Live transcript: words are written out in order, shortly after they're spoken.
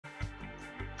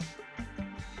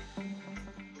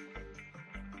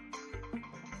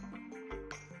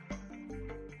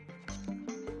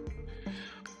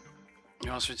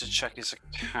wants me to check his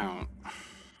account.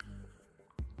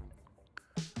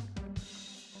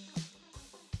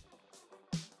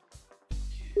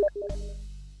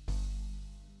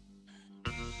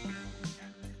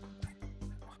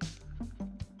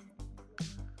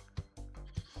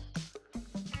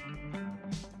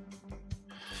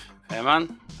 Hey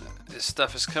man, this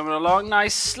stuff is coming along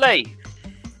nicely.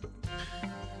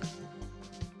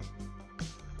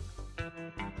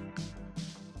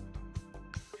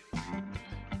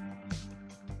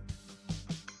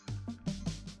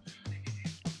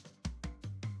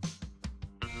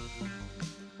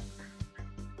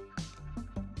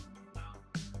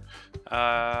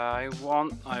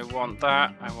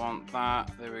 I want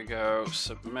that. There we go.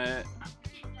 Submit.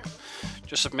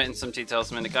 Just submitting some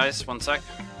details a minute, guys. 1 sec.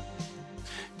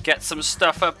 Get some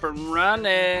stuff up and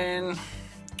running.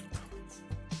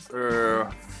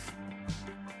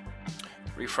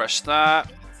 Refresh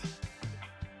that.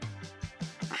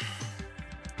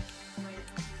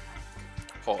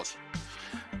 Pause.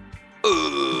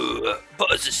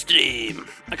 Pause the stream.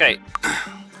 Okay.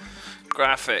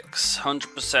 Graphics,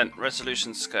 100%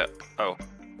 resolution scale. Oh,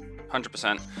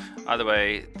 100%. Either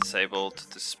way, disabled.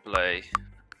 Display.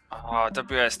 Oh,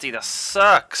 WSD, that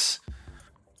sucks.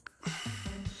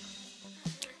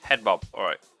 Head bob.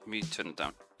 Alright, let me turn it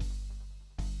down.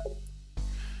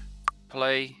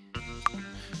 Play.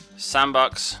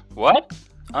 Sandbox. What?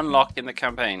 Unlock in the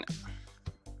campaign.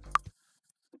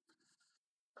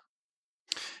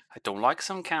 I don't like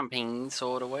some campaigns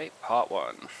sort of way. Part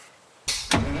 1.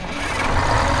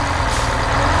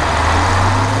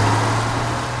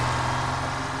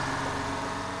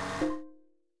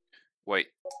 Wait.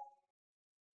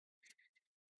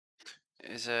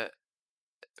 Is it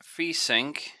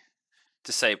FreeSync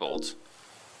disabled?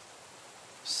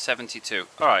 72.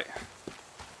 Alright.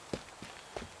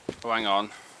 Oh, hang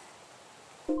on.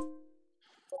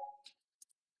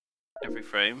 Every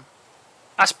frame.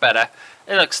 That's better.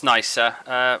 It looks nicer.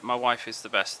 My wife is the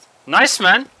best. Nice,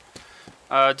 man!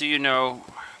 Do you know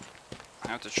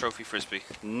how to trophy frisbee?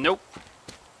 Nope.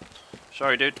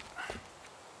 Sorry, dude.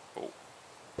 Oh.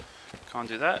 Can't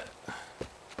do that.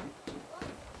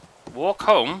 Walk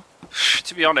home?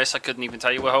 To be honest, I couldn't even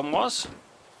tell you where home was.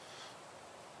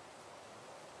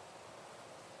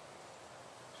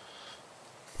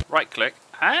 Right click.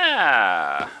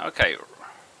 Ah, okay.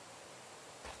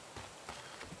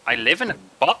 I live in a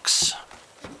box.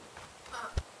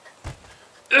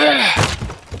 Ugh.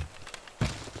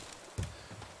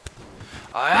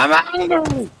 I am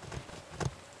angry.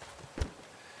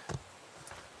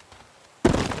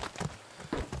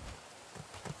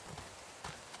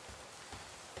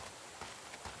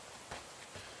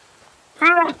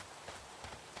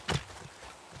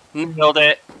 Nailed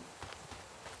it.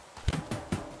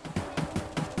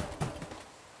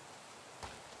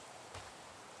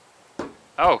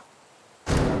 Oh.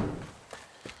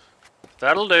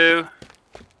 That'll do.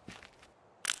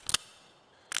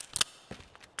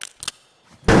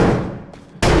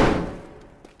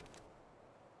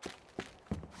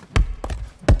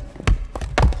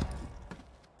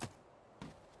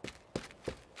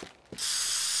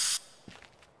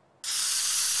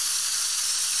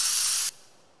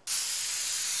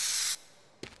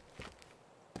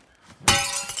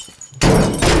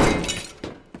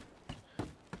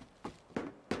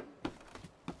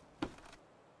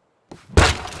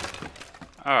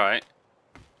 Alright.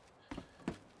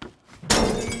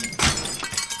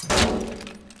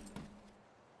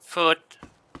 Foot.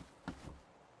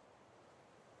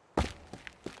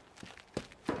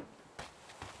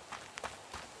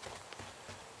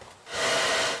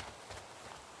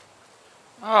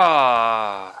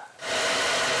 Ah.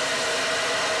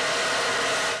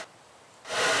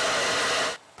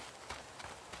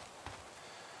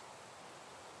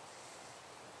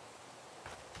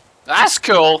 That's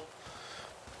cool.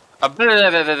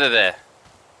 There.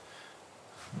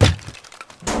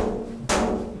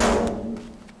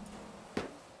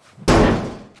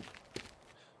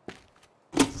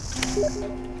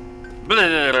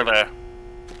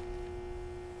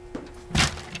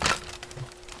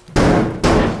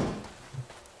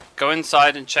 Go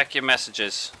inside and check your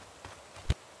messages.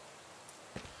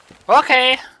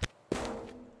 Okay.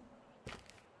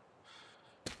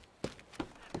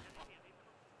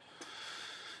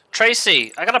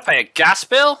 Tracy, I gotta pay a gas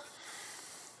bill?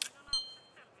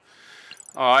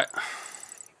 Alright.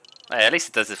 Hey, at least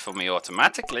it does it for me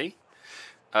automatically.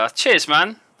 Cheers,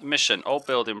 man. Mission, old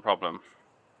building problem.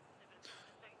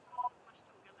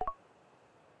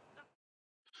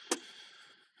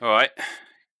 Alright.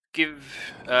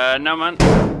 No, man.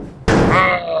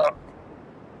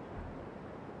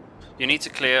 You need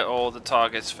to clear all the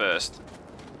targets first.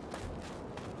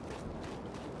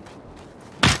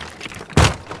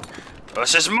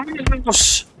 This is my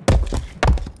house!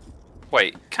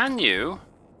 Wait, can you?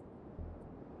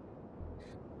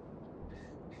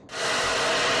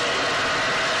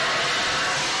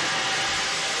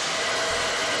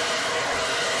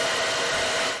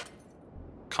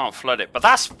 Can't flood it, but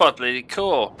that's bloody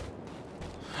cool.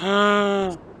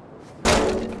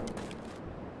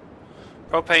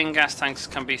 Propane gas tanks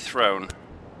can be thrown.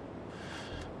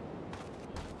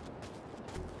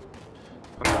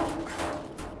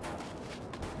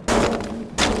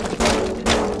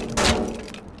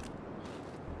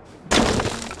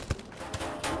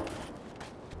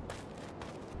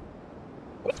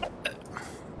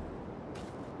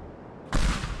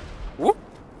 Whoop.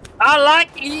 I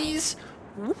like these.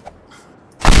 Whoop.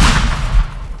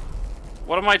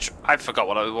 What am I forgot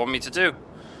what I want me to do.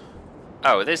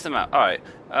 Oh, there's the map. Alright.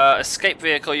 Escape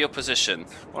vehicle, your position.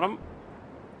 What am...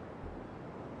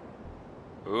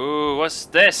 Ooh, what's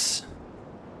this?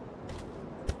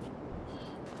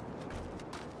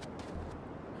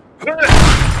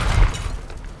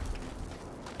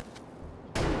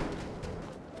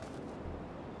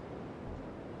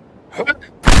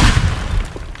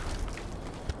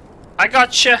 I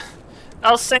gotcha.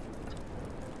 I'll say.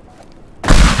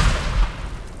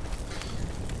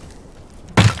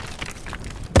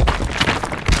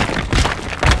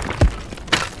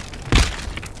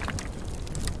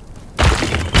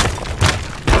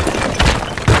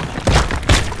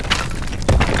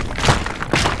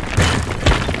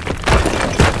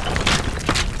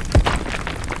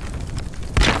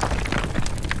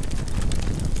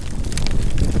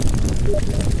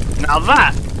 Now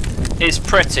that is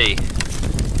pretty.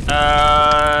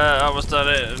 I almost done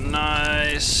it.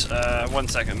 Nice. 1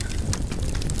 second.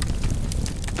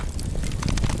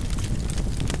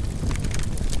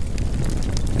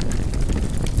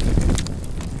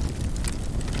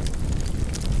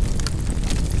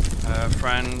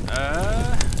 Friend.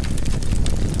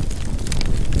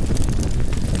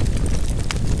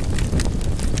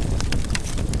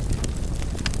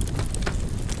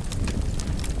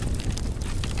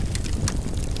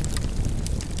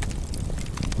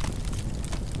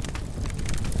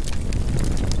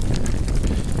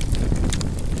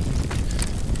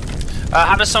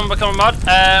 How does someone become a mod?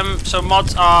 So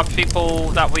mods are people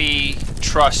that we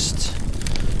trust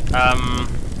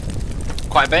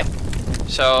quite a bit.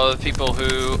 So people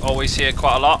who always hear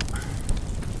quite a lot.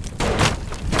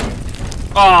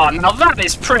 Oh, now that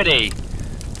is pretty!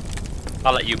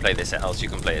 I'll let you play this, else you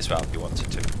can play as well if you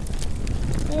wanted to.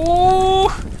 Ooh!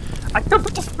 I don't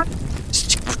put the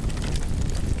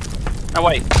no,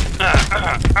 wait.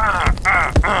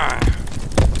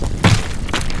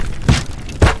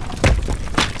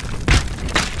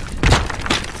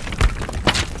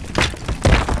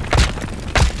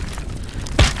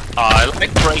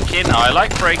 I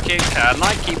like breaking, can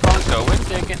I keep on going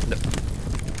digging?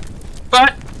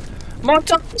 But, more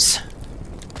times!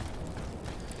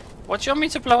 What do you want me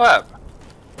to blow up?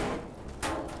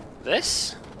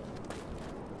 This?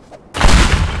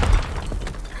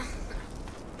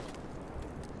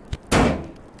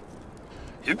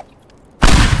 Yep.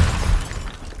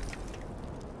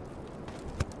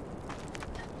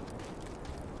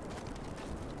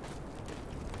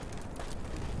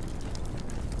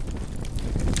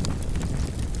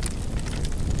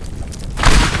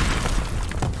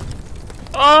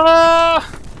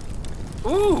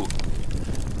 Ooh!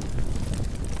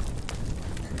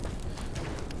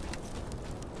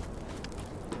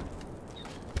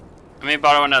 Let me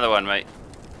borrow another one, mate.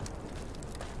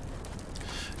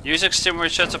 Use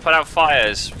extinguisher to put out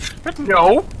fires.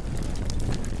 No!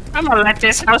 I'm gonna let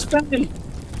this house burn!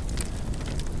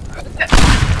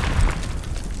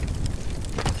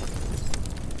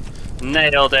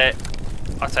 Nailed it!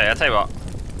 I'll tell you what.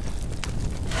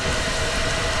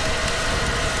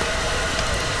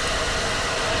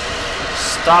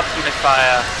 Stop my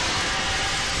fire.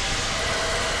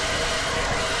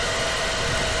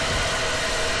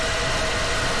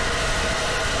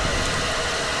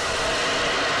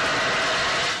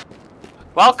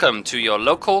 Welcome to your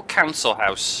local council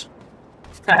house.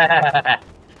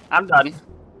 I'm done.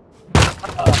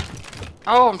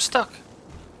 Oh, I'm stuck.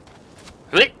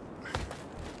 I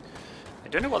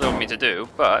don't know what they want me to do,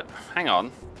 but hang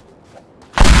on.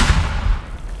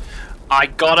 I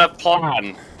got a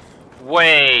plan.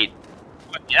 Wait,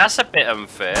 that's a bit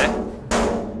unfair.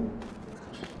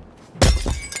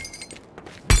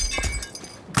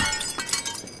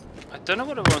 I don't know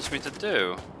what it wants me to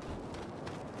do.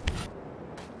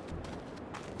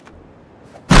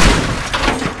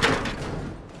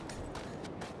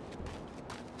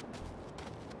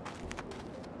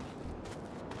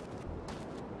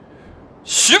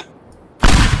 Shoot!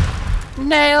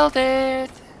 Nailed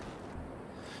it!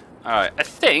 Alright, I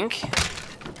think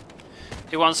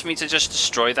he wants me to just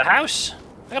destroy the house.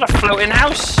 I got a floating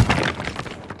house.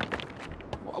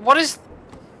 What is...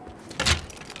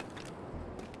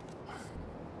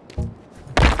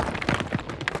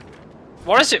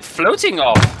 What is it floating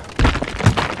off?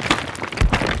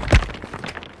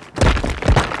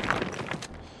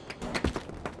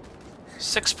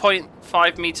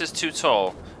 .5 meters too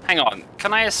tall. Hang on,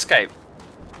 can I escape?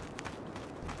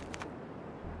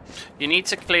 You need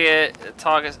to clear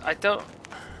targets. I don't...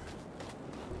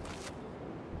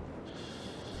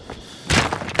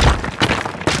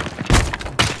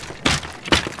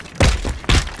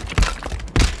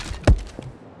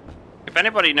 If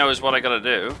anybody knows what I gotta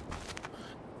do...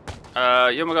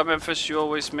 Yo my god, Memphis, you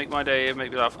always make my day and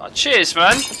make me laugh. Cheers,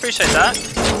 man! Appreciate that.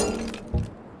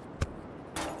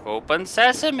 Open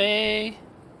sesame!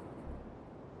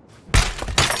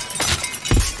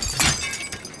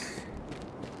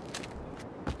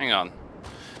 Hang on.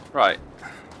 Right.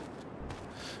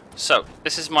 So,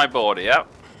 this is my board, yeah?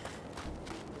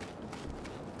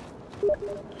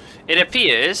 It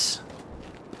appears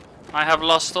I have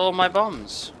lost all my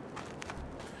bombs.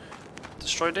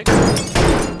 Destroy dig.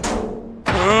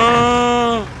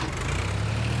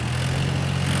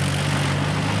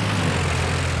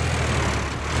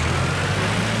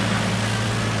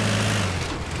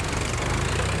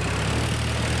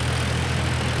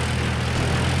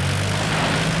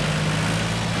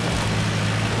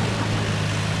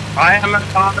 I am a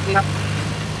carbon.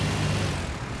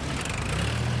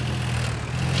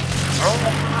 Oh.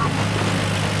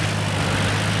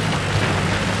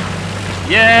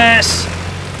 Yes!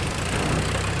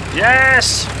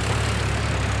 Yes!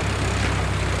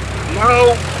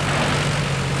 No!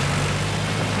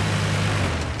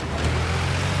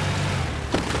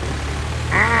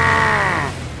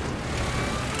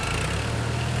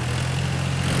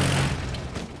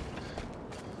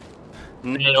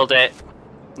 Nailed it.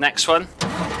 Next one. Oh,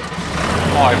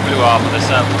 I blew half of this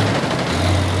up.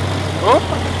 Oh.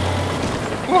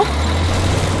 Oh.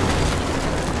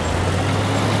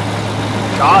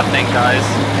 Gardening, guys.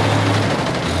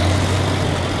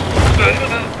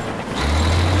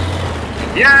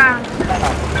 Yeah!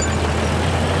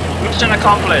 Mission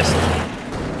accomplished.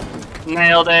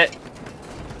 Nailed it.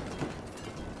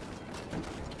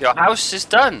 Your house is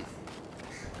done.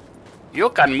 You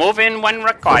can move in when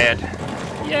required.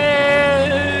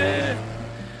 Yeah!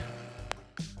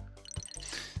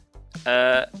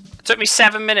 It took me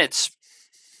 7 minutes.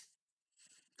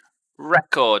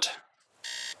 Record.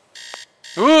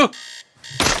 Ooh!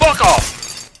 Fuck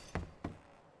off!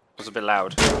 Was a bit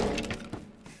loud.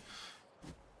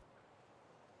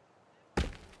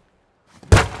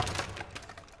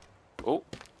 Oh,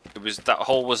 it was that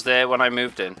hole was there when I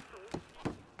moved in.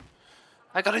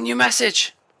 I got a new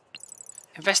message.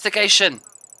 Investigation.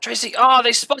 Tracy, oh,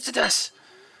 they spotted us.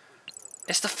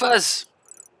 It's the fuzz.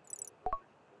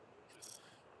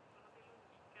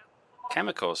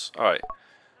 Chemicals. All right.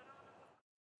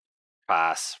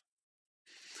 Pass.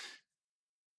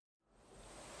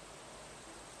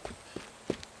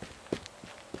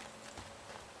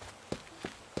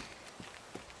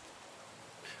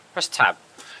 Press tab.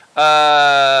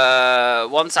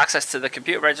 Once access to the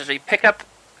computer registry, pick up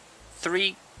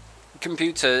 3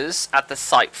 computers at the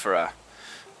site for her.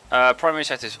 Primary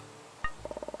settings.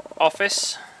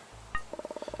 Office.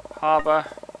 Harbour.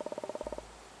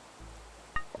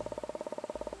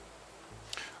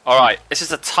 Alright, this is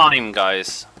the time,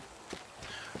 guys.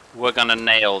 We're gonna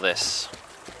nail this.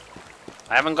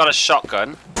 I haven't got a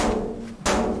shotgun.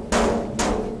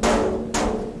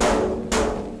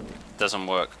 Doesn't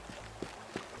work.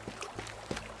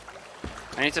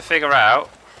 I need to figure out...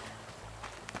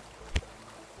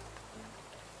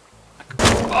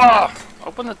 Oh!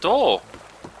 Open the door!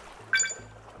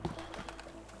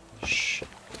 Shh.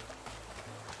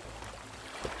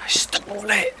 I stole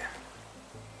it!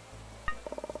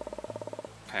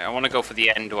 Okay, I want to go for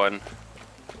the end one.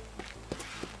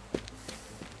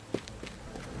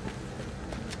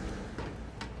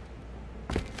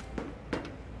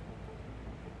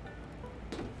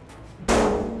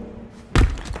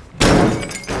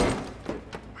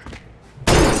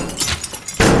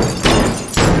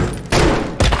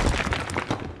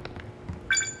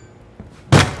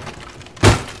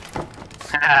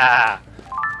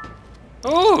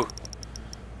 Ooh!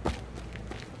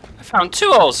 I found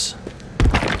 2 holes!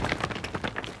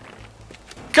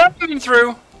 Coming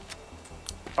through!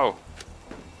 Oh.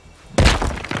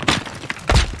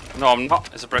 No, I'm not.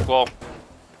 It's a brick wall.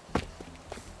 What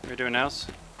are we doing else?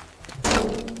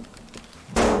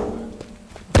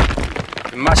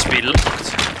 It must be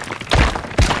locked.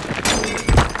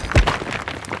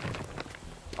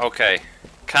 Okay.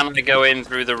 Can I go in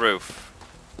through the roof?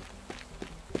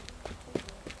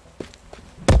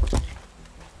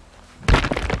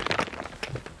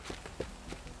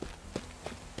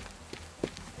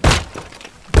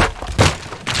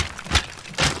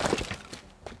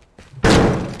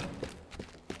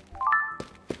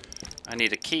 I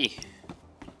need a key.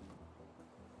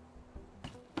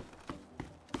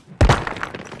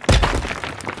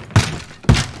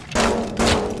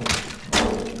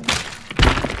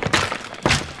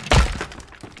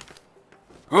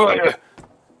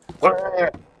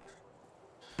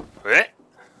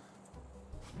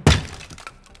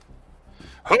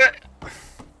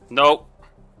 Nope.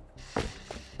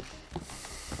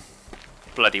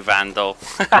 Bloody vandal.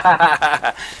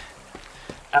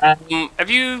 Have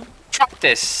you tried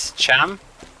this, Cham?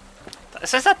 It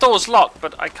says that door's locked,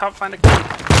 but I can't find a key.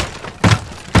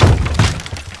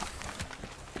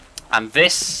 And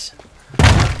this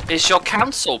is your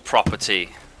council property.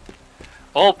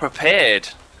 All prepared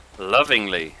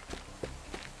lovingly.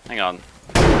 Hang on.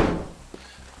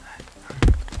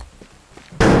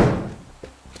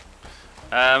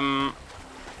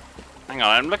 Hang on,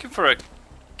 I'm looking for a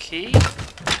key.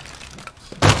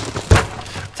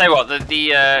 Tell you what,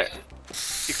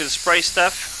 you can spray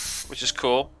stuff, which is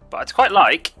cool, but I quite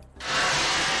like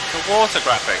the water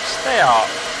graphics. They are.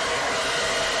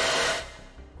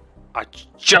 I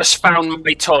just found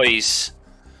my toys.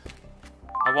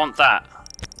 I want that.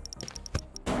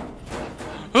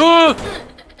 Boom,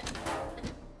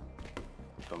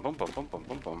 boom, boom, boom, boom,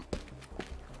 boom, boom.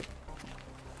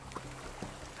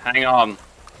 Hang on.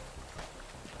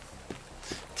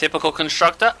 Typical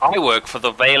constructor, I work for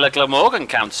the Vale of Glamorgan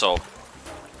Council.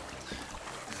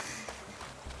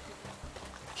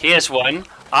 Here's one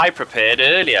I prepared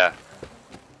earlier.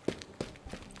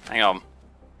 Hang on.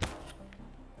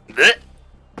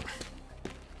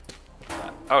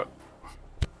 Oh.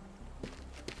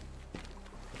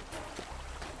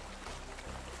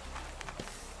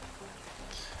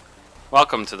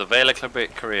 Welcome to the Vale of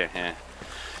Career here.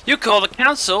 You call the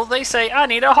council, they say I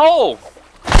need a hole.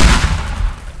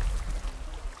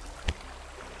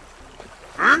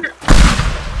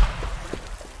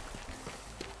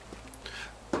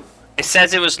 It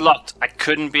says it was locked. I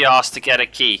couldn't be asked to get a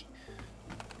key.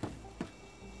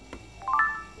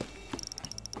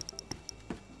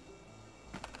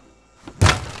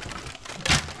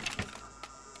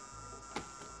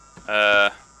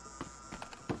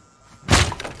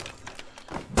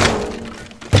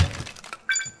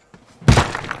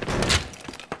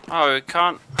 Oh, we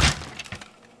can't.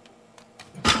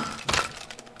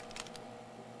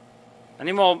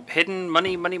 Any more hidden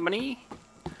money?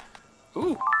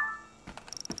 Ooh.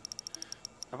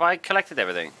 Have I collected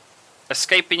everything?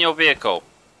 Escape in your vehicle.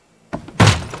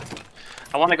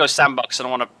 I want to go sandbox and I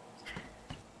want to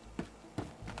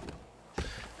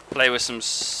play with some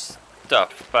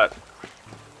stuff, but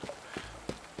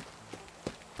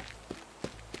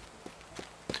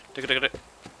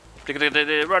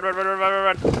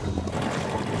run.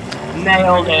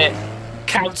 Nailed it.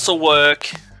 Council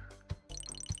work.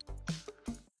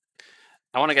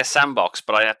 I want to get sandbox,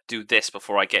 but I have to do this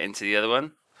before I get into the other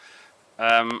one.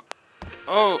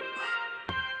 Oh.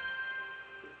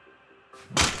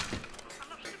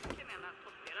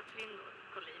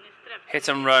 Hit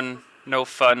and run, no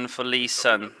fun for Lee's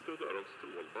son.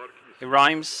 It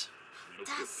rhymes.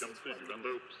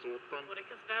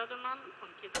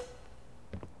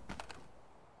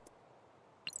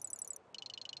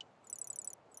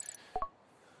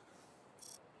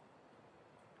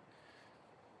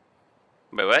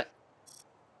 Wait, what?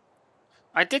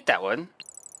 I did that one.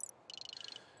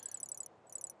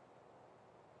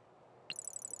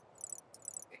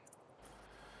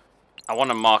 I want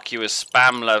to mark you as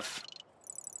spam, love.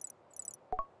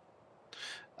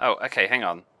 Oh, okay, hang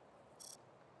on.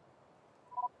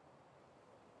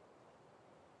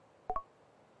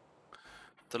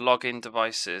 The login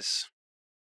devices.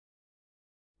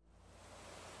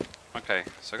 Okay,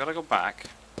 so I gotta go back.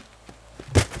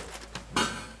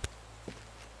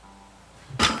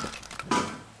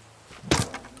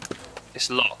 It's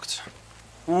locked.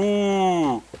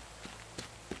 Ooh.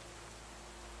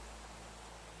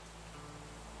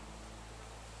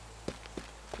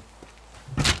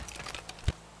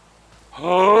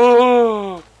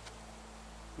 Oh.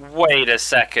 Wait a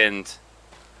second.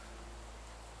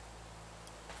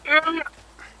 I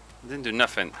didn't do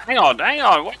nothing. Hang on.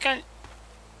 Why can't?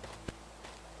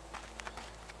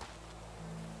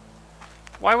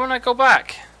 Why won't I go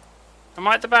back? Am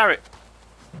I at the Barrett?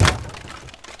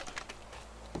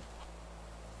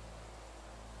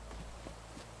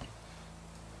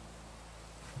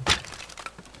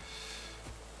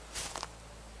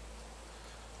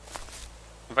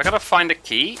 Have I got to find a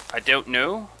key? I don't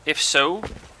know. If so,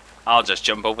 I'll just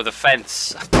jump over the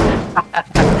fence.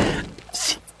 I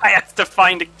have to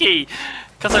find a key.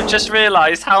 Because I've just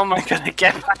realised, how am I going to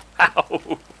get back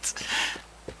out?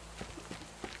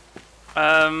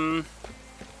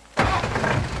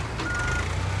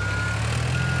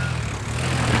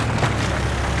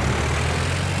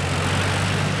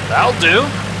 That'll do.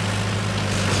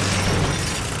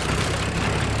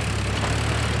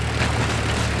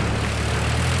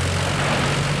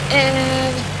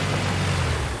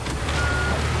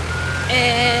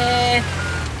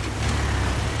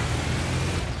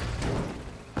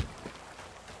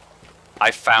 I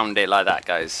found it like that,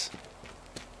 guys.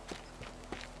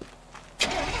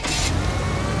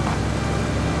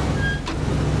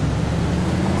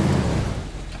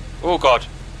 Oh god,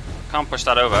 can't push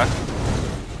that over.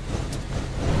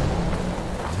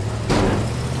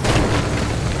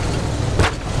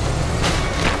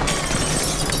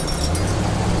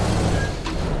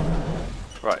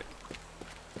 Right.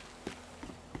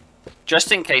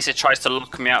 Just in case it tries to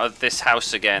lock me out of this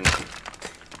house again.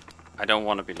 I don't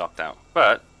want to be locked out,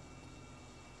 but...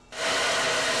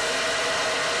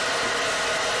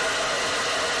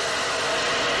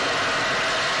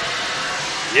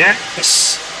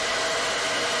 Yes!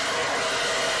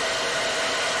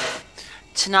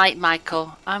 Tonight,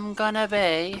 Michael, I'm gonna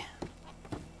be...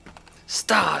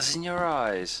 stars in your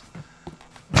eyes.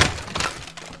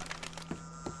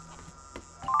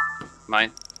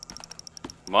 Mine.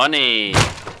 Money!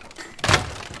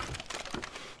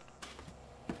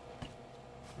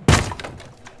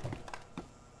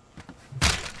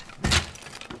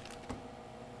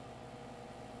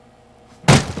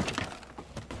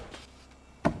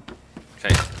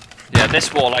 Okay. Yeah,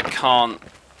 this wall I can't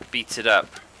beat it up.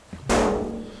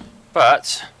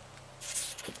 But...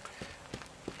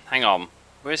 hang on.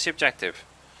 Where's the objective?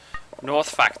 North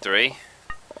factory.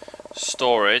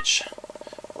 Storage.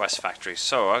 West factory.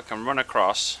 So I can run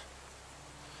across.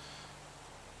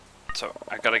 So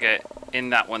I gotta get in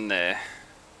that one there.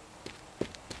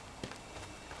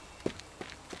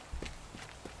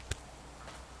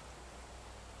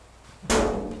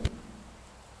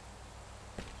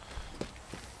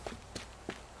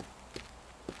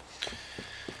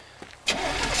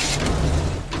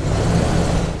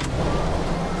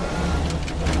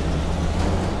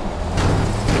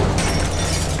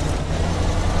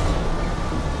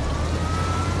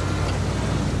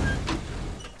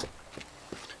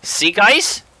 See,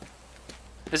 guys?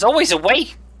 There's always a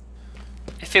way.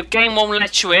 If your game won't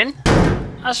let you in,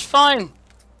 that's fine.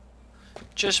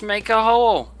 Just make a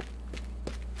hole.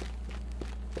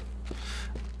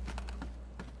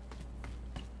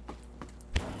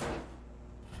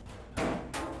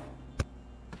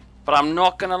 But I'm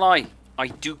not gonna lie, I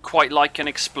do quite like an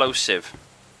explosive.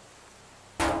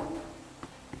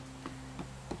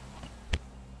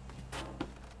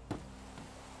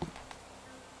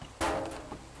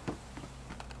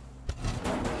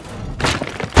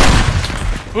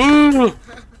 Ooh.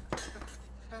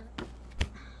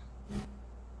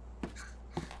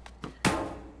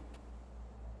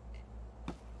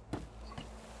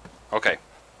 Okay.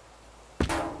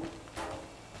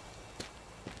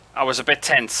 I was a bit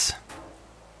tense.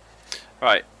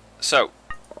 Right, so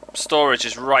storage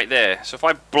is right there. So if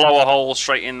I blow a hole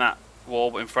straight in that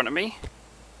wall in front of me.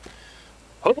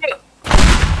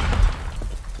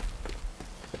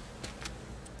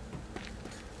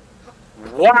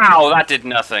 Wow, that did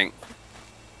nothing.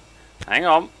 Hang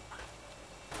on.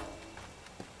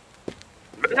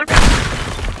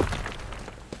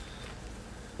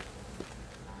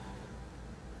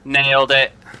 Nailed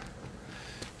it.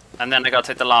 And then I gotta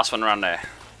take the last one around there.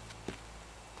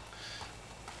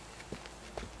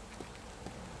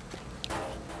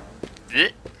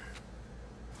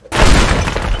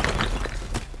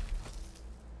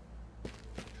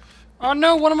 Oh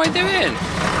no, what am I doing?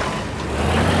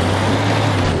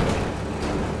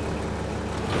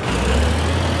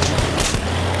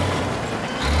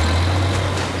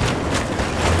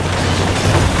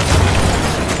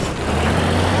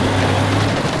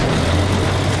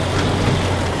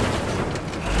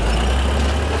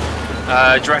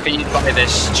 Do you reckon you'd buy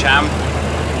this, Cham?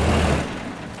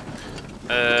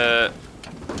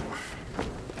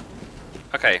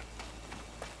 Okay.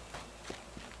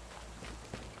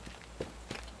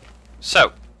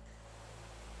 So,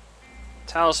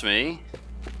 tells me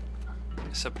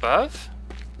it's above.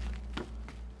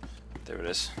 There it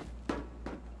is.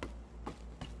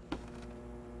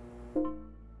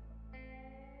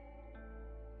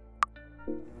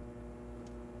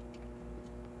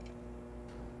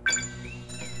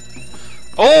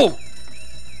 Oh!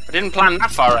 I didn't plan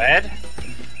that far ahead.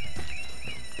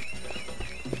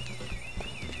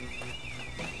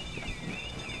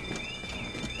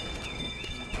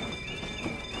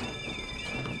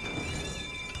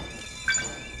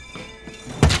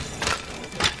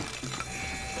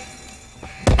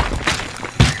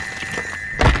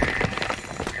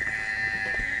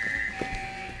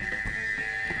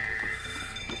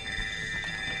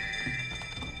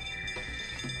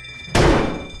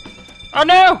 Oh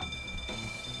no!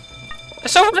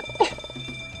 It's over there!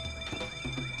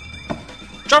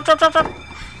 Drop, drop, drop, drop!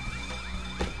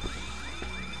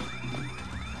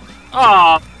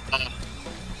 Oh.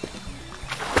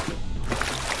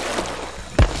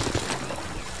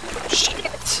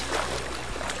 Shit!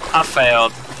 I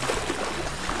failed.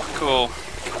 Cool.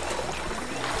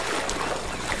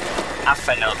 I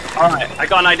failed. Alright, I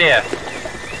got an idea.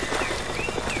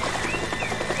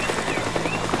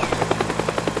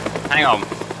 Hang on.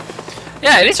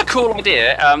 Yeah, it is a cool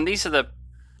idea. These are the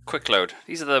quick load.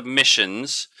 These are the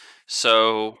missions.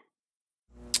 So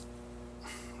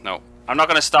no, I'm not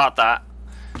going to start that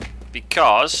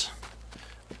because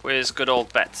where's good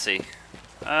old Betsy?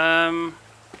 This'll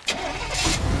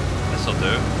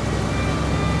do.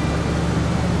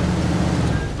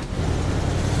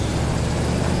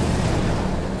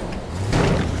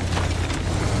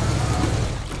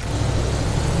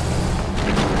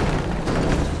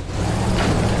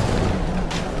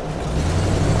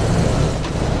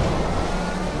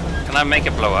 Can I make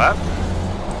it blow up?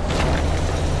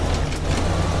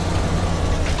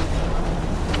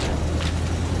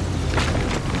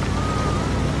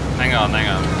 Hang on, hang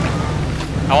on.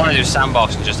 I want to do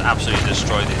sandbox and just absolutely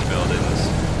destroy these buildings.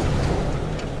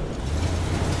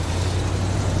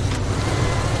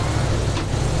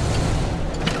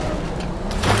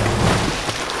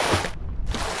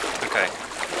 Okay.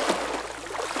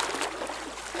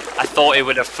 I thought it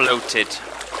would have floated.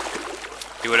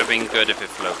 It would have been good if it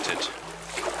floated.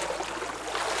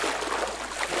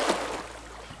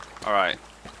 Alright.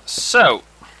 So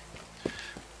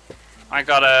I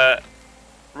gotta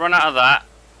run out of that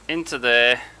into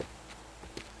there.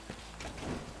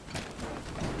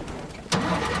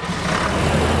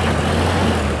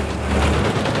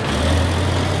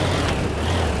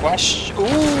 Wash.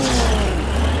 Ooh.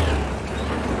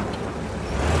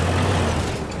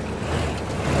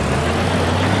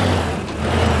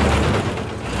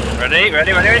 Ready,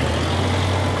 ready, ready, ready.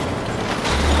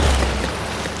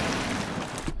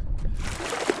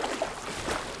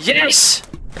 Yes!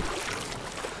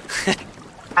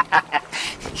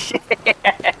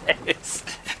 Yes!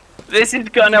 This is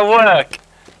gonna work!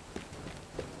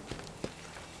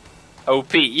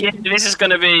 OP. Yeah, this is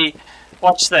gonna be...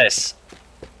 Watch this.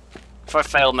 If I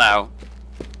fail now.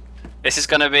 This is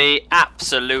gonna be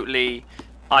absolutely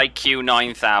IQ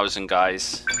 9000,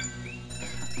 guys.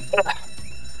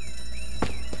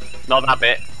 Not that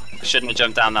bit. I shouldn't have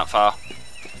jumped down that far.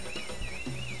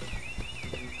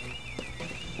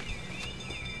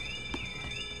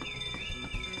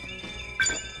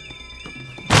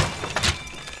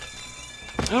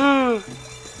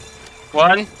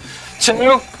 One,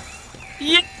 two,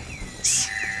 yes!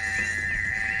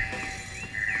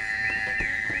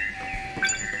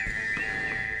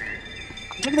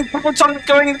 I didn't count on it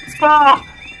going this far!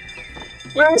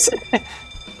 Where is it?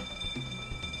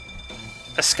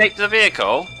 Escape the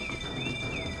vehicle?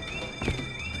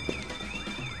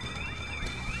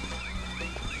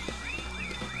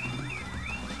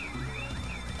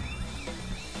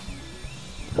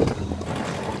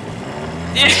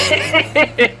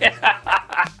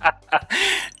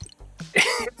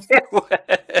 It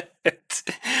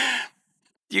worked.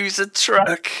 Use a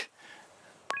truck.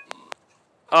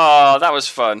 Oh, that was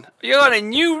fun. You got a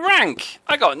new rank.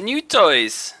 I got new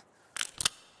toys.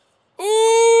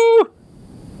 Ooh!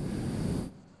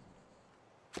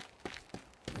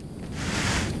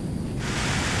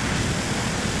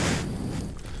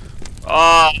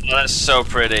 Oh, that's so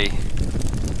pretty.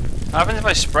 What happens if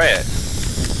I spray it?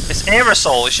 It's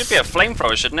aerosol. It should be a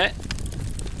flamethrower, shouldn't it?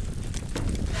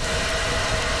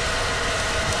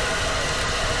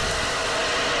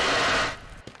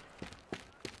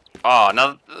 Oh,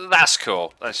 no, that's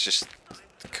cool. That's just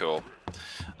cool.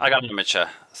 I got an amateur.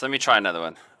 So let me try another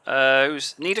one.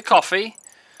 Need a coffee?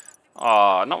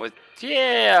 Oh, not with...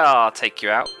 Yeah, I'll take you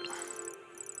out.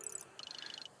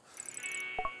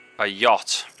 A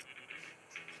yacht.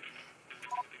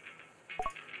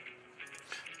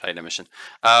 Played a mission.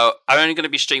 I'm only going to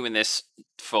be streaming this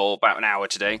for about an hour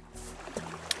today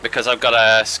because I've got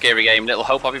a scary game, Little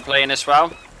Hope, I'll be playing as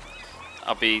well.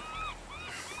 I'll be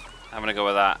having a go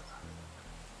with that.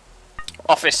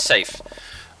 Office safe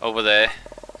over there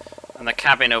and the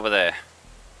cabin over there.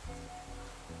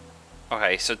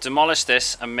 Okay, so demolish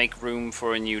this and make room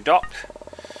for a new dock.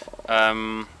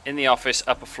 In the office,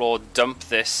 upper floor, dump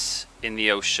this in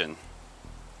the ocean.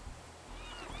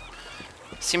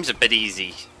 Seems a bit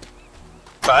easy,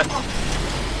 but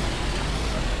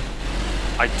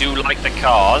I do like the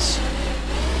cars.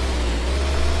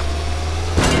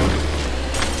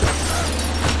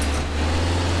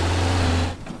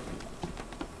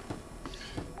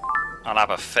 I'll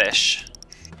have a fish.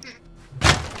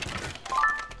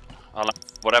 I'll have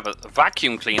whatever. A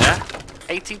vacuum cleaner.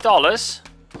 $80.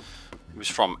 It was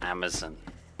from Amazon.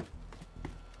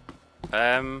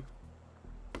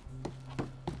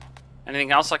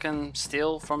 Anything else I can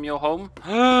steal from your home?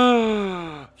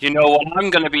 You know what I'm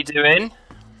gonna be doing?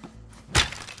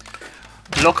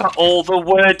 Look at all the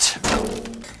wood.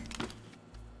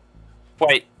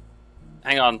 Wait,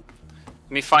 hang on.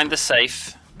 Let me find the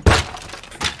safe.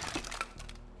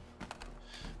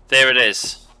 There it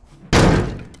is.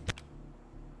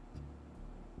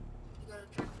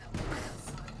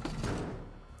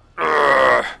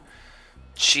 Urgh.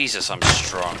 Jesus, I'm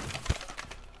strong.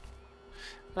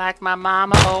 Like my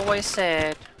mama always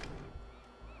said.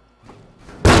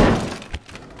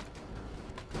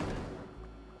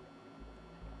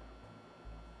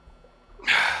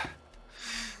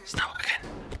 It's not working.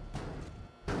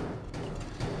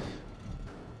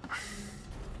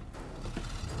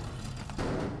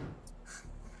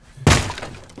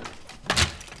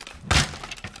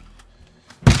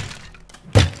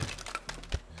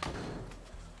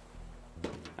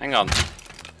 Hang on.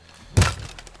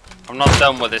 I'm not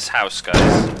done with this house,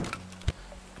 guys.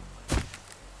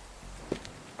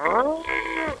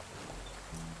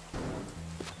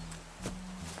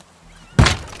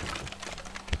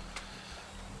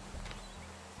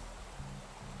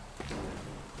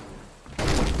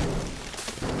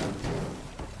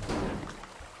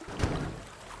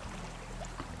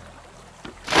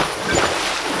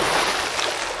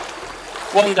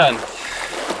 One done.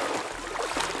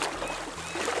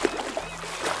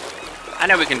 I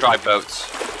know we can drive boats.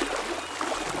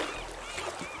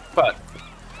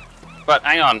 But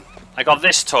hang on. I got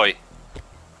this toy.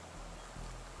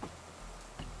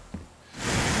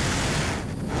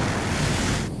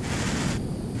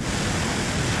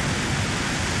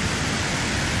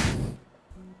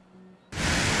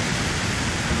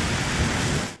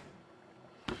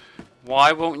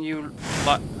 Why won't you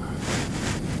like...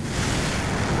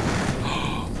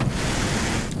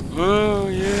 Oh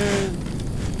yeah.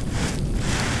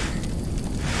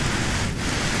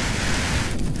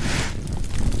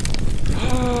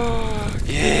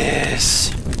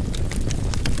 Yes.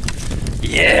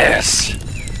 Yes.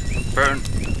 Burn.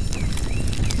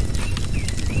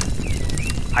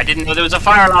 I didn't know there was a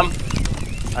fire alarm.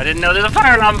 I didn't know there was a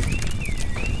fire alarm.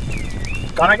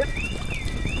 Gonna get.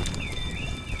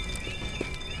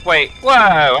 Wait.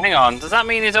 Whoa. Hang on. Does that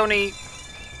mean it's only?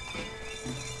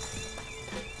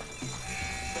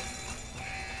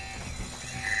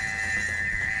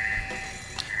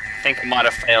 I think I might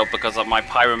have failed because of my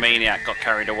pyromaniac got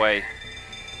carried away.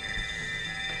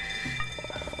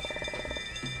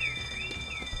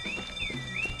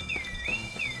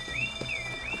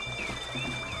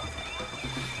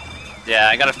 Yeah,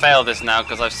 I gotta fail this now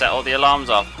because I've set all the alarms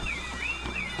off.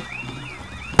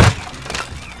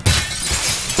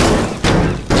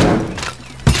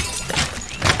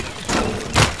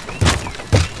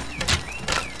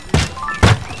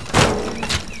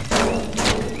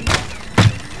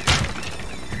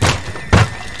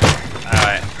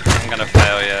 Alright, I'm gonna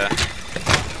fail, yeah.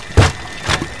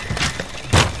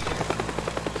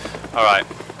 Alright.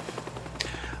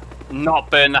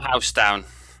 Not burn the house down.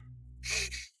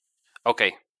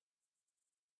 Okay.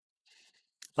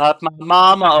 Like my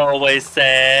mama always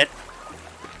said.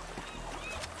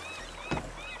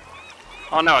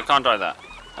 Oh no, I can't drive that.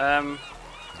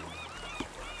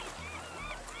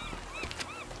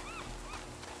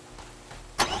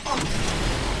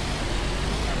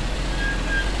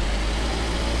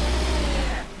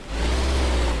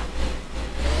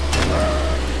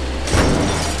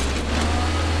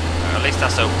 At least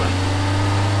that's open.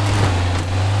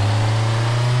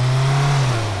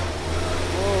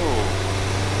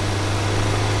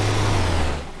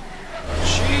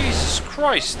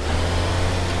 Christ!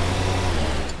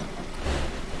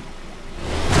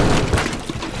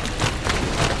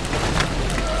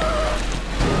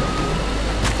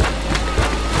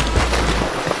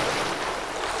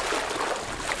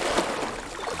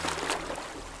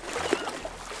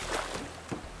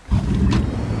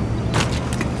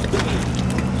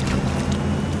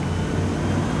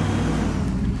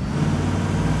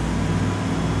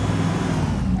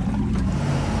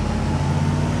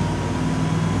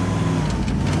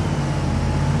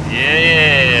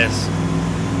 Yes!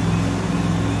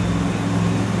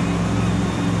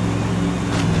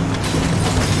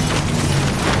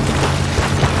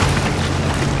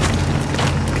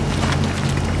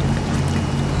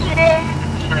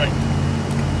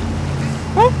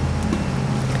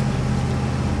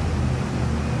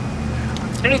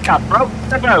 I think I broke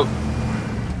the boat.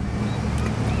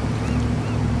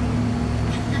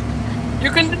 You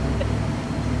can...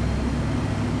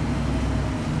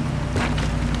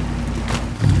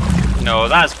 No,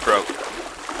 that's broke.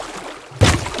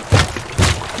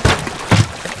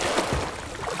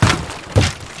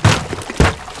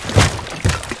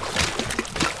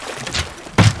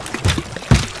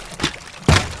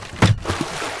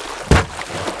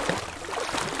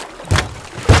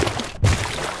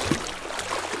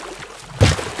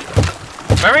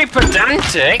 Very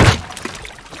pedantic.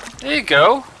 There you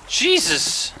go.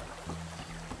 Jesus.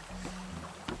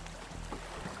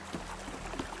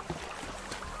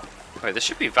 Wait, this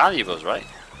should be valuables, right?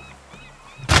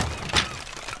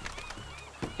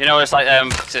 You know, it's like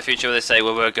to the future where they say,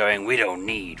 where we're going, we don't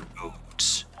need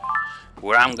roads.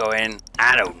 Where I'm going,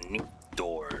 I don't need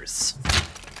doors. Do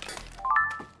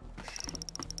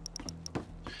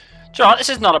you know what? This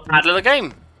is not a bad little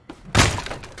game.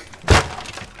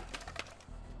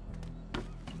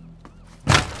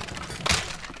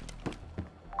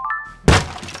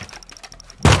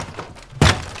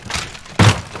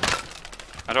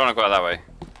 I don't want to go out that way.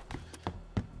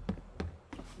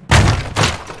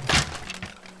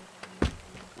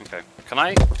 Okay, can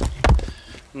I?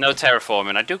 No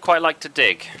terraforming. I do quite like to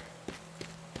dig.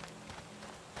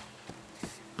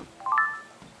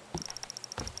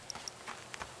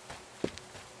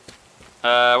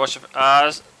 What's your,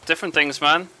 different things,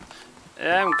 man.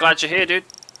 Yeah, I'm glad you're here, dude.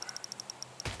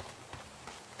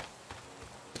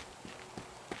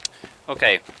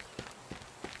 Okay.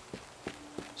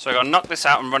 So I gotta knock this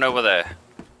out and run over there.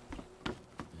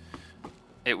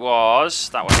 It was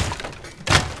that way.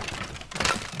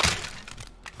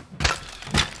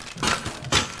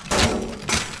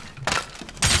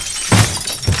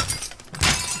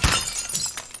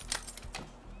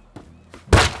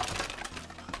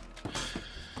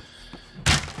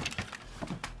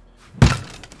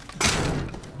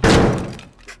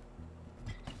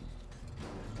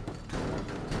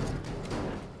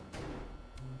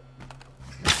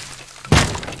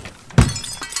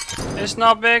 It's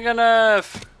not big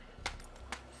enough.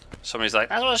 Somebody's like,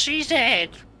 that's what she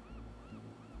said.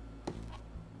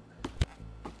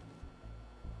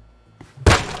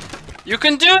 You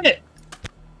can do it.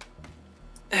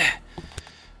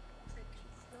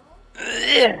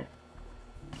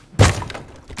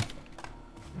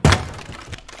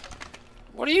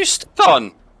 What are you stuck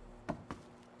on?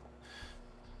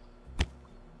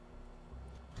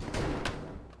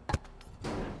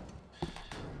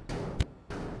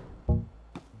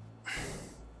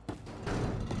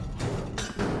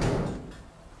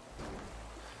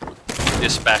 You're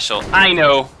special. I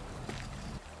know.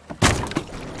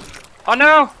 Oh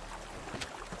no!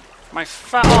 My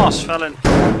fat ass fell in.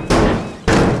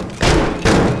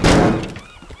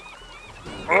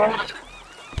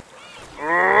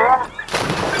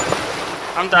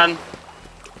 I'm done.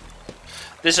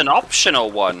 There's an optional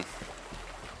one.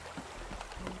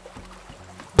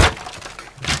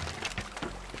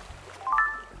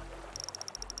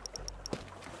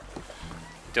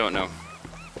 Don't know.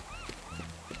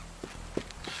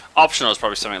 Optional is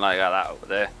probably something like that over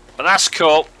there. But that's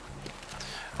cool.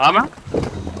 Armor?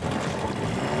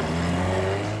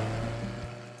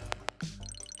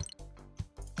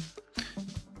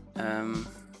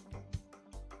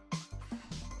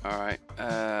 Alright.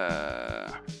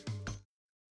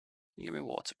 Give me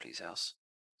water, please, Else.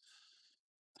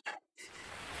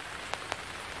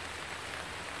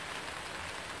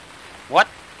 What?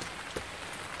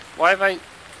 Why have I...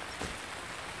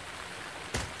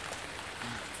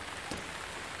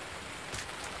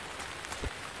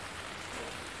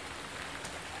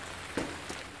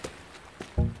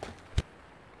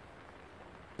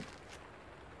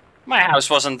 My house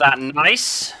wasn't that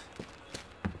nice.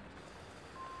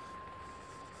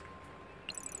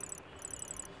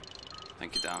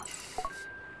 Thank you, Dal.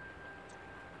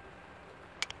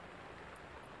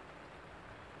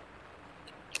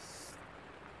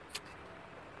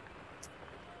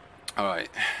 All right.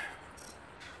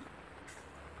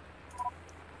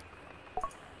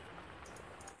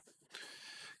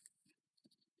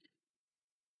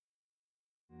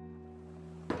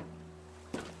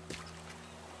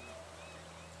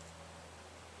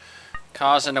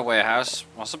 Car's in a warehouse.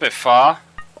 Well, that's a bit far.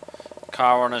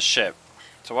 Car on a ship.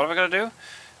 So what am I going to do?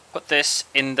 Put this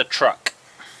in the truck.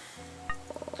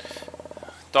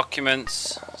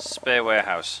 Documents, spare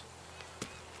warehouse.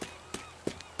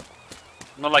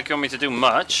 Not like you want me to do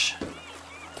much.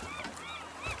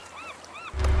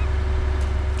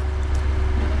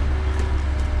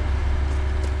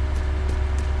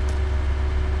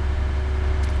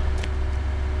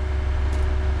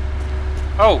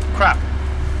 Oh, crap.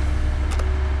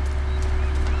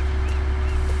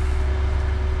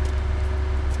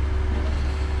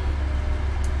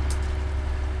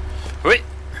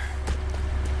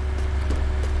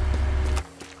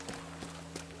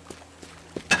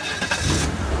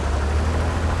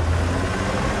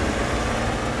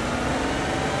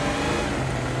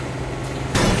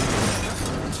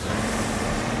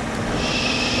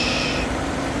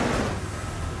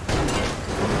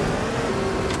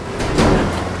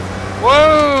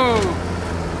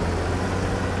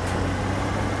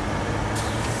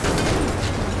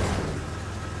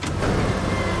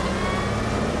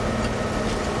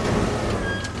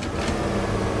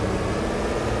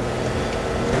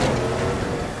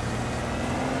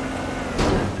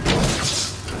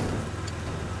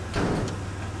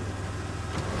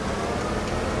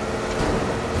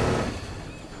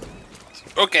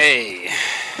 Okay.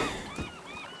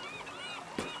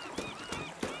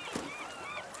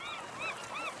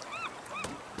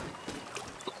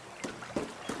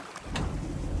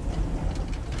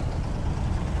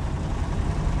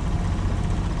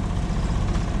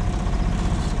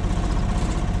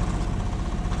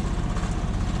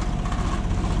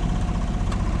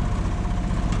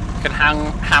 Can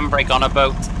handbrake on a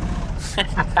boat.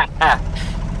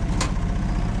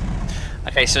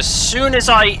 Okay, so as soon as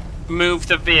I move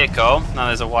the vehicle, now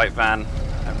there's a white van.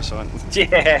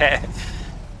 Yeah,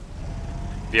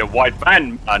 be a white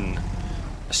van, man.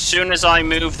 As soon as I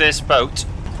move this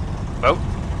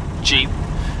jeep,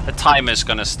 the timer's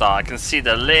gonna start. I can see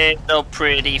the little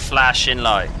pretty flashing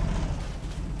light.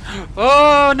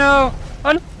 Oh no!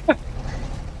 Oh, no.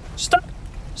 Stop!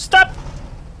 Stop!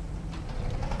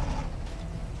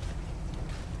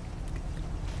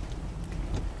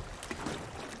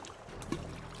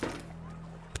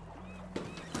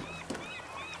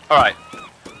 Alright.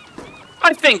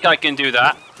 I think I can do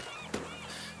that.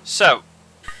 So,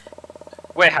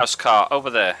 warehouse car over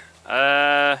there.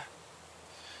 I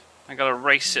gotta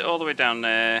race it all the way down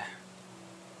there.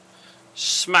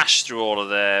 Smash through all of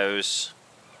those.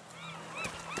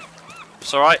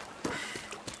 It's alright.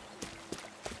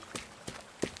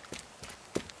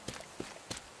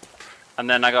 And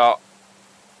then I got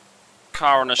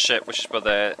car on a ship, which is by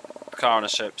there. Car on a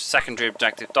ship, secondary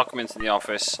objective, documents in the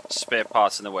office, spare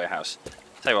parts in the warehouse.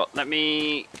 Tell you what, let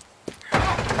me go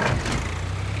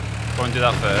and do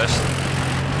that first.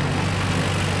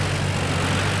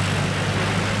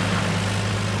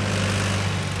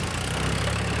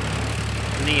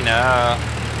 Nina, I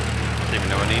don't even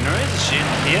know where Nina is. Is she in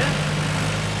here?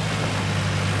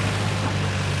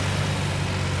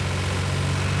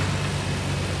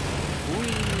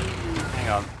 Whee. Hang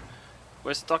on.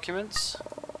 Where's the documents?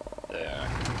 There.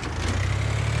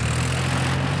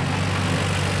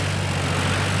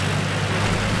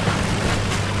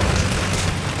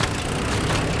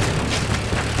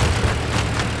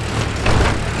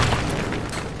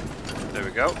 There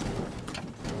we go.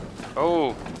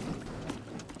 Oh.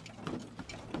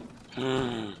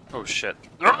 Oh shit.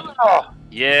 Oh,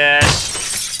 yes.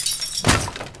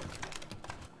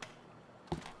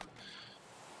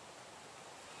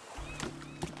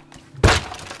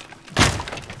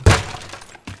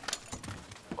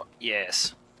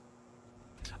 Yes.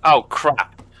 Oh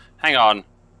crap. Hang on.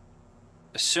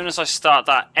 As soon as I start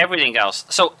that, everything else.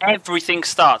 So everything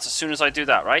starts as soon as I do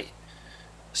that, right?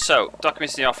 So,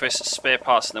 documents in the office, spare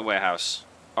parts in the warehouse.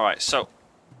 Alright, so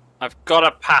I've got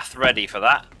a path ready for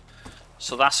that.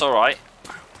 So that's alright.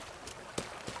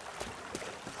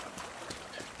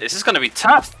 This is going to be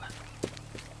tough.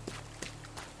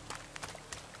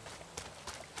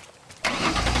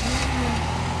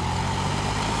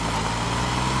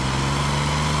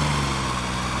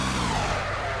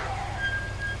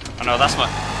 I know that's my...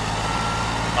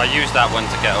 I used that one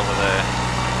to get over there.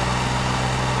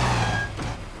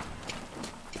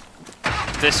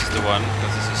 This is the one,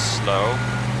 because this is slow.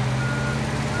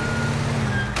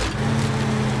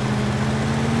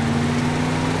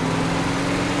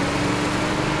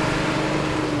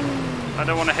 I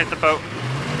don't want to hit the boat.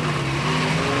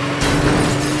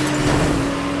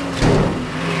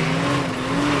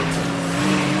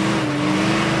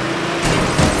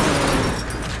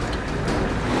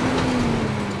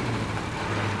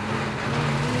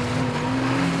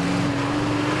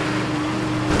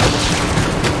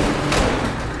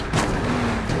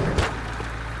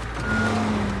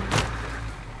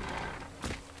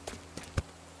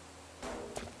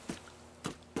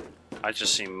 I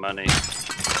just see money.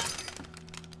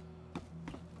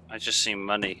 I just see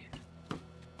money.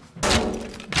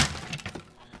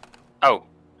 Oh.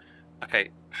 Okay.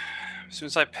 As soon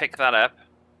as I pick that up,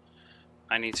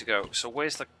 I need to go. So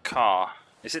where's the car?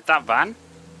 Is it that van?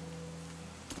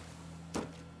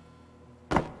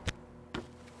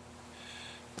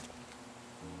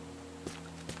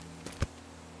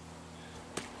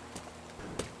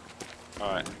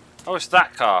 Alright. Oh, it's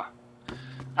that car.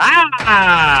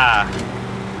 Ah!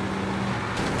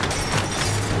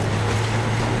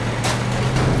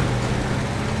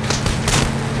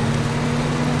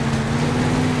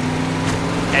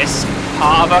 It's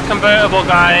part of a convertible,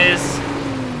 guys.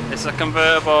 It's a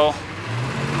convertible.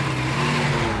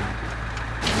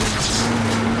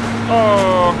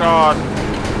 Oh god.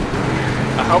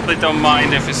 I hope they don't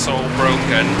mind if it's all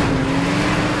broken.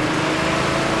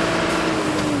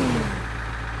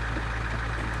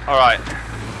 Alright.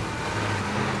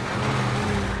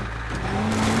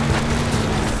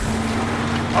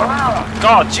 Oh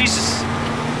god, Jesus.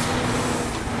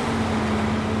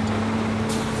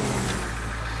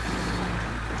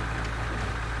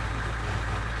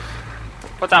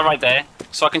 that right there.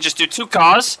 So I can just do 2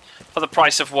 cars for the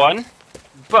price of 1.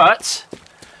 But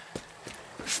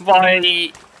if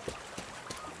I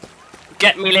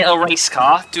get me little race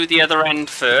car, do the other end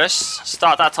first,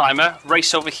 start that timer,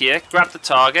 race over here, grab the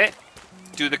target,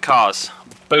 do the cars.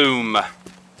 Boom.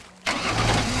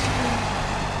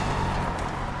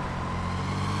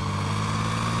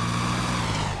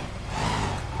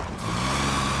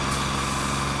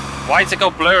 Why does it go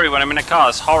blurry when I'm in a car?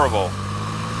 It's horrible.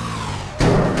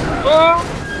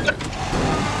 Oh!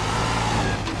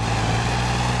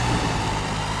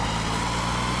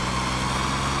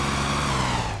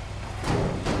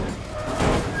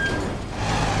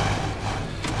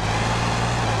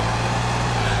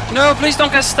 No, please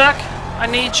don't get stuck. I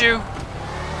need you.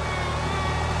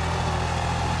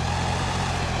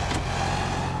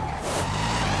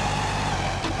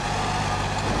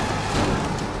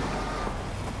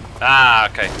 Ah,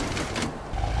 okay.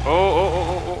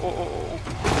 Oh.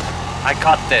 I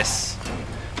got this.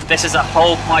 This is a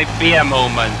hold my beer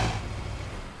moment.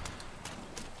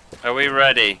 Are we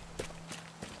ready?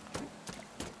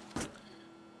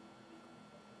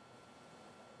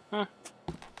 Huh.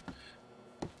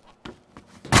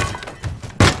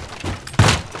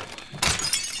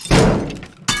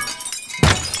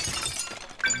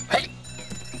 Hey!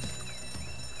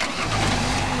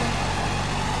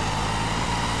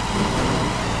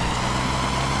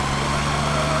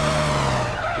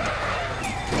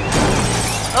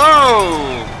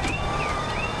 Oh!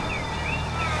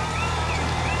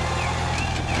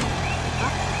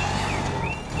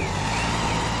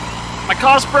 My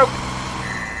car's broke.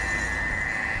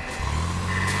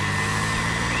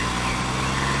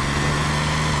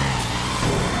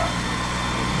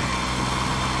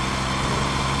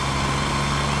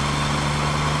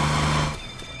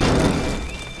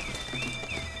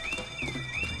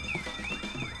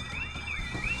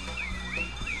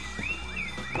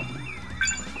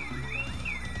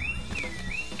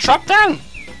 Drop down!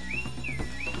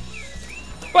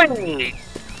 Wait!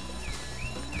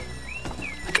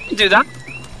 I couldn't do that!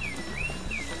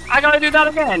 I gotta do that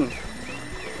again!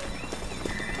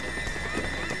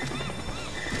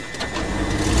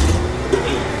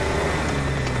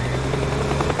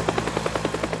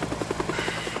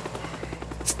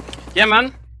 Yeah,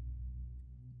 man.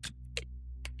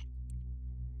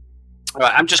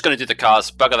 Alright, I'm just gonna do the cars.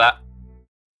 Bugger that.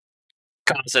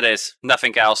 Cars it is.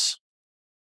 Nothing else.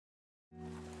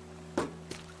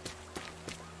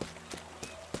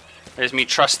 There's me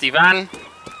trusty van.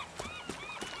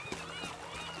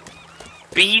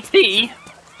 BT.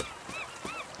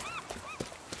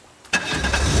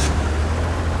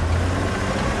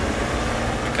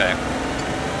 Okay.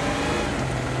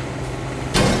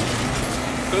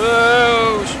 Oh.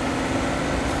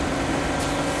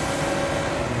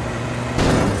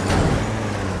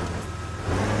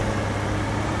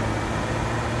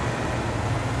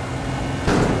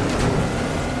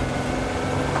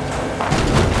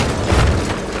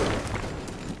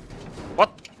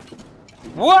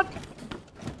 What?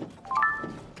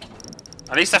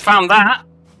 At least I found that.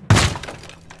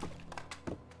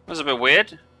 That was a bit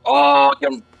weird. Oh,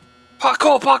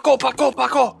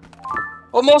 parkour.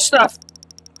 Oh, more stuff.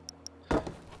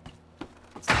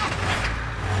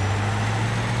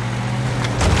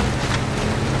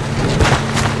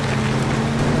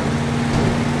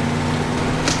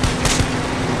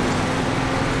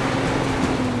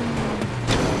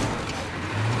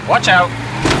 Watch out.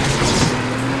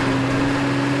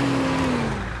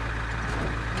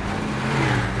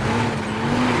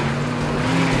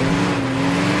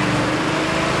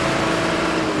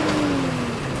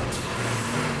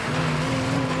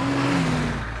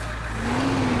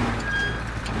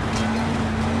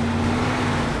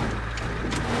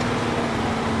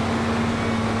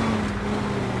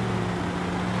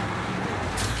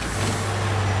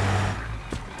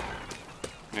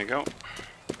 There you go.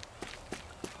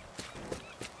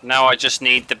 Now I just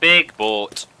need the big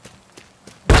boat.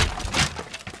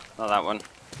 Not that one.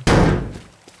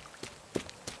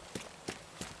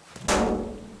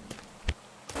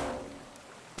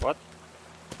 What?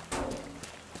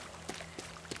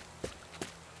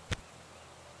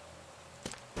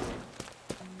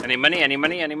 Any money? Any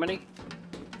money? Any money?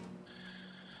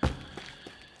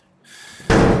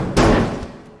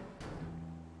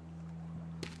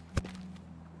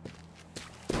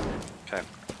 Okay.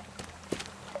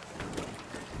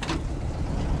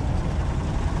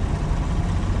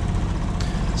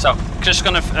 So, just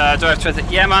gonna, do I have Twitter?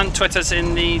 Yeah man, Twitter's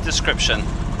in the description.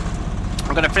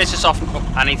 I'm gonna finish this off.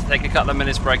 I need to take a couple of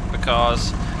minutes break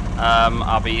because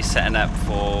I'll be setting up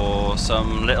for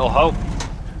some Little Hope,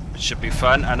 which should be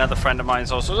fun. Another friend of mine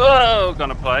is also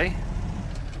gonna play.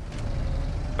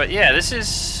 But yeah, this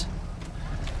is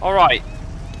all right.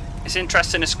 It's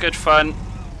interesting. It's good fun.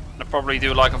 I'll probably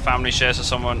do like a family share so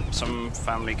some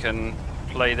family can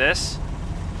play this.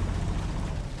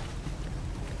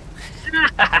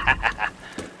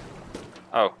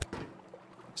 Oh,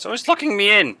 so it's locking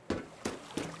me in.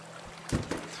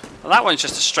 Well, that one's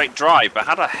just a straight drive, but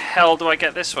how the hell do I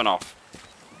get this one off?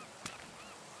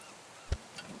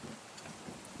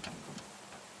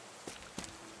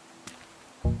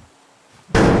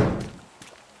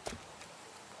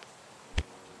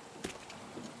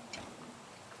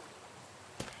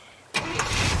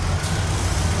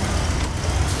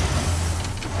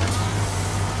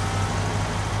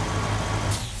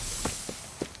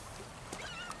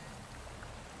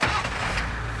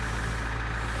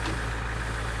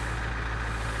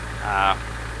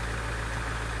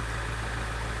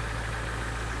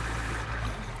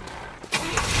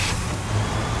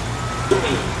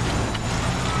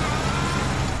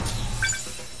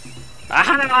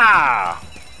 Aha!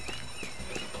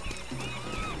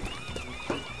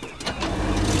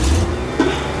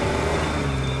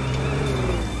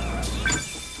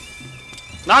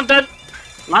 No, I'm done.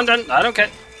 I'm done. I don't care.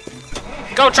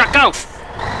 Go, truck, go!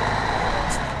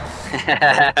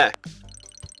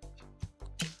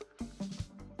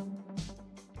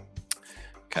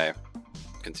 Okay,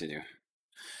 continue.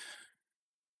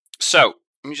 So,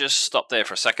 let me just stop there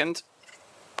for a second.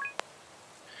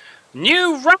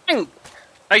 New rank!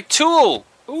 A tool!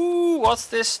 Ooh, what's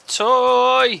this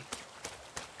toy?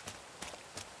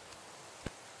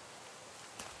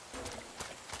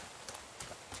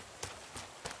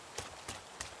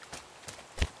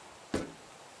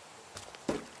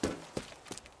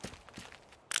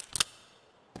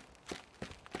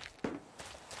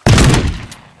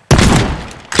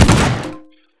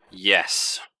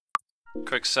 Yes.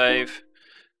 Quick save.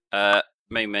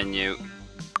 Main menu.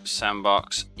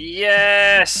 Sandbox.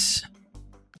 Yes!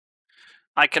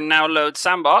 I can now load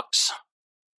Sandbox.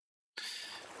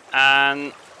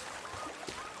 And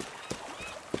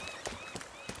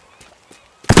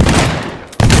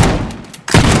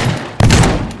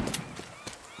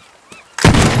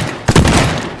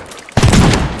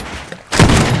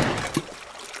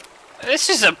this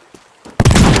is a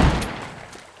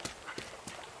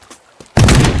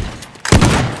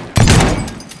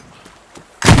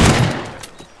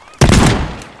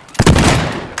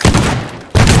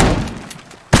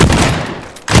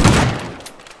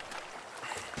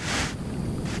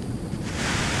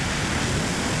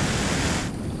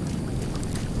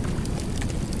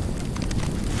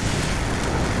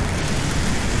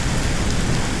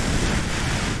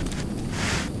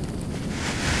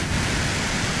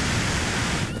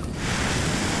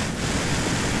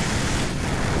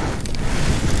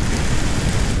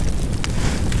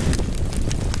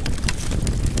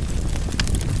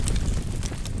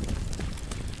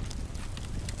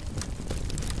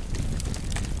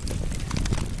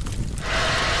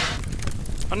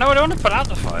oh no, I don't want to put out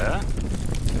the fire.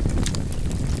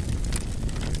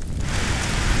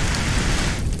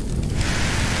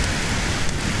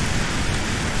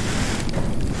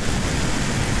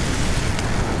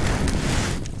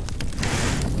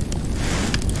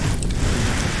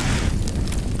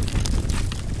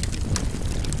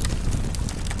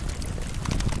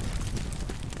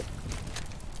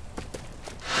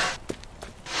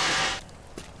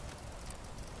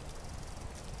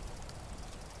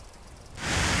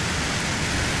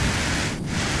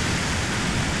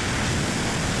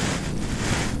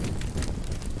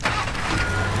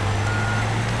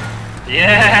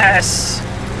 Yes!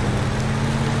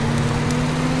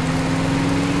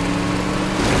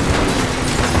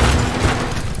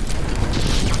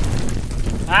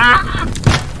 Ah!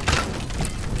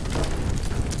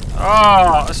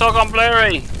 Oh, it's all gone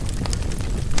blurry.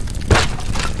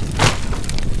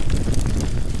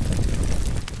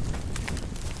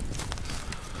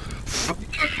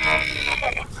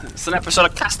 It's an episode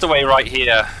of Castaway right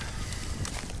here.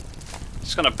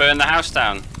 It's gonna burn the house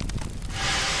down.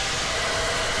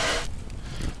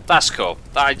 That's cool.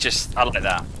 I like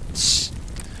that.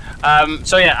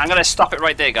 So yeah, I'm gonna stop it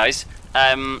right there, guys.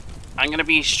 I'm gonna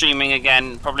be streaming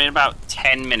again probably in about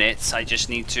 10 minutes. I just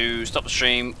need to stop the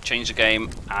stream, change the game,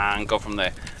 and go from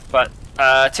there. But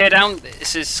Teardown,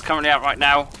 this is currently out right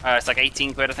now. It's like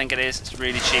 18 quid, I think it is. It's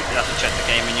really cheap. You have to check the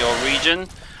game in your region.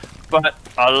 But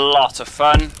a lot of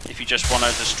fun if you just want to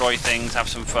destroy things, have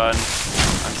some fun and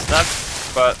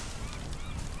stuff. But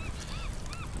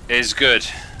it is good.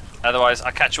 Otherwise,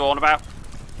 I'll catch you all in about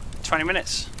 20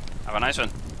 minutes. Have a nice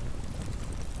one.